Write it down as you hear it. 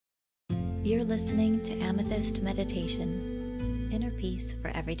You're listening to Amethyst Meditation, Inner Peace for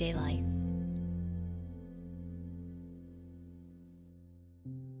Everyday Life.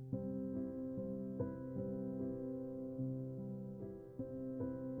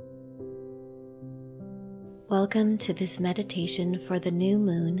 Welcome to this meditation for the new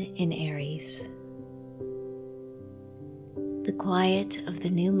moon in Aries. The quiet of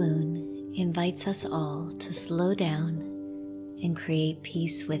the new moon invites us all to slow down and create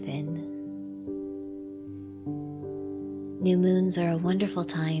peace within. New moons are a wonderful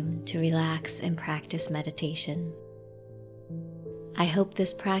time to relax and practice meditation. I hope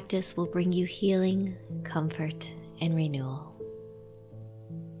this practice will bring you healing, comfort, and renewal.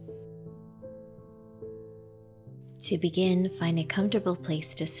 To begin, find a comfortable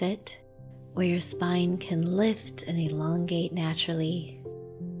place to sit where your spine can lift and elongate naturally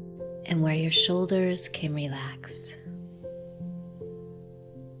and where your shoulders can relax.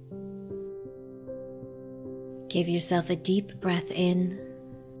 Give yourself a deep breath in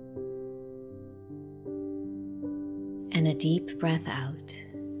and a deep breath out.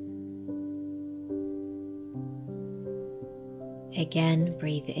 Again,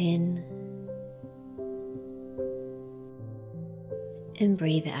 breathe in and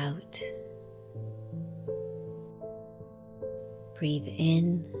breathe out. Breathe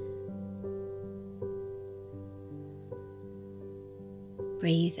in,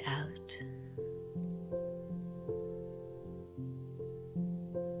 breathe out.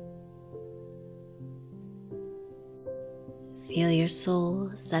 Feel your soul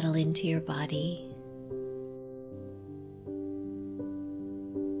settle into your body.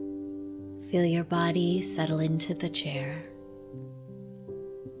 Feel your body settle into the chair.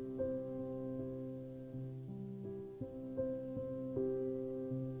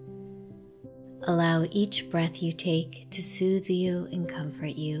 Allow each breath you take to soothe you and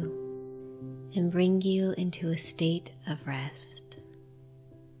comfort you and bring you into a state of rest.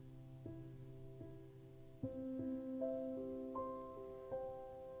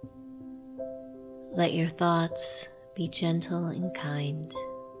 Let your thoughts be gentle and kind.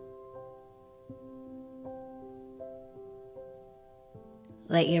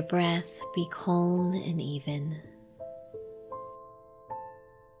 Let your breath be calm and even.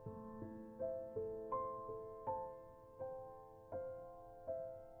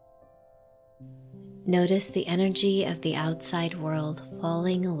 Notice the energy of the outside world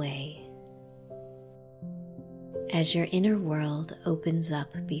falling away as your inner world opens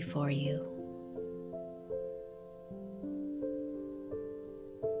up before you.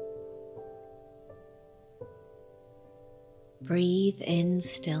 Breathe in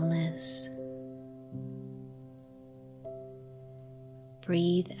stillness.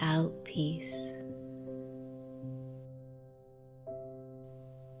 Breathe out peace.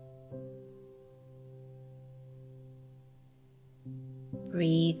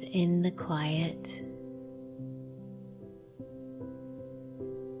 Breathe in the quiet.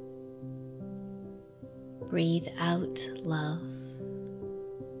 Breathe out love.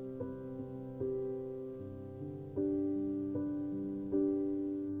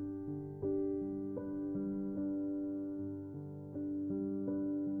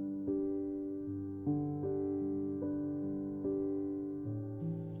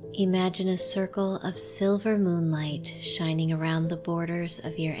 Imagine a circle of silver moonlight shining around the borders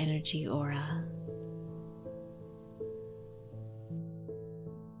of your energy aura.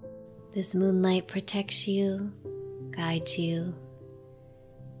 This moonlight protects you, guides you,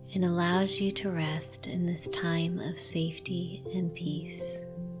 and allows you to rest in this time of safety and peace.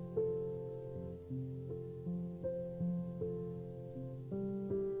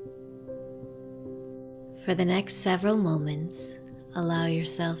 For the next several moments, allow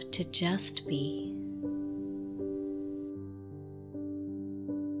yourself to just be.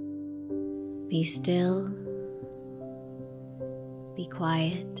 Be still, be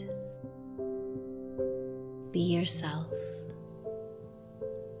quiet, be yourself.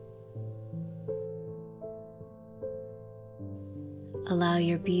 Allow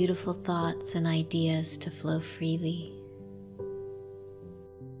your beautiful thoughts and ideas to flow freely.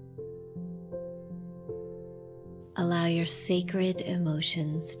 Allow your sacred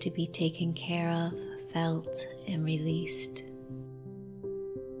emotions to be taken care of, felt, and released.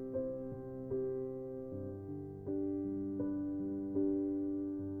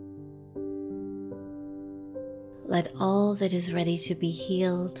 Let all that is ready to be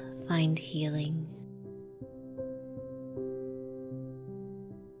healed find healing.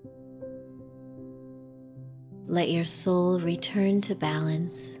 Let your soul return to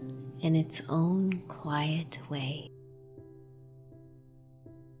balance in its own quiet way.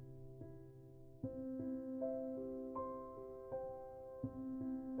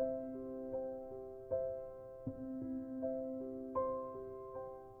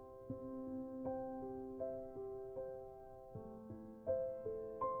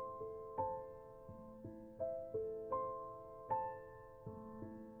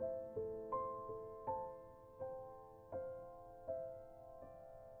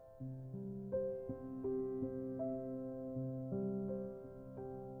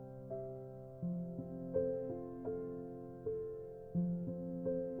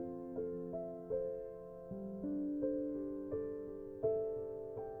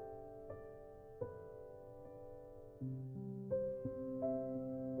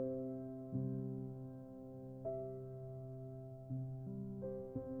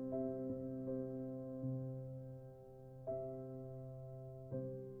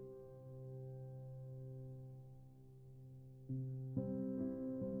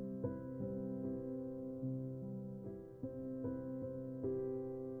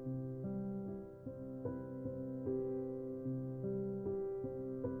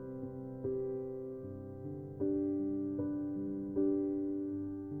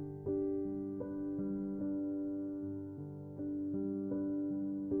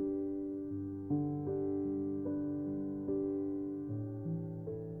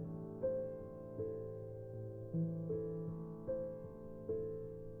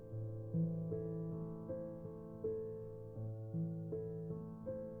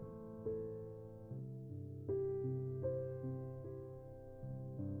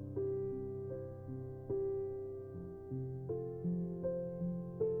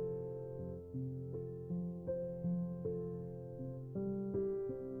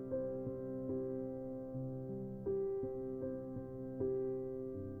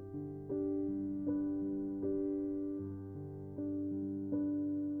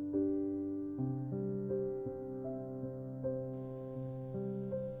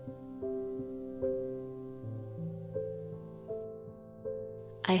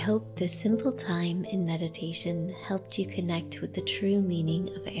 I hope this simple time in meditation helped you connect with the true meaning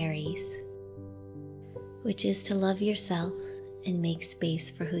of Aries, which is to love yourself and make space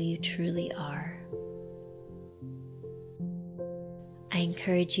for who you truly are. I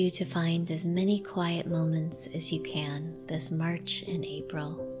encourage you to find as many quiet moments as you can this March and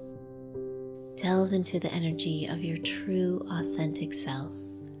April. Delve into the energy of your true, authentic self.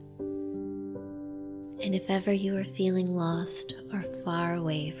 And if ever you are feeling lost or far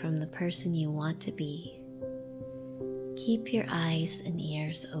away from the person you want to be, keep your eyes and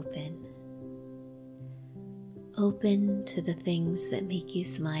ears open. Open to the things that make you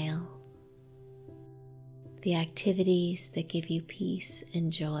smile, the activities that give you peace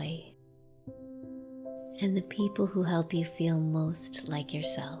and joy, and the people who help you feel most like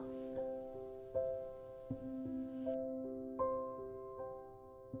yourself.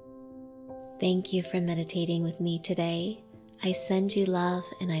 Thank you for meditating with me today. I send you love,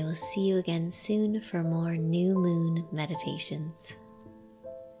 and I will see you again soon for more new moon meditations.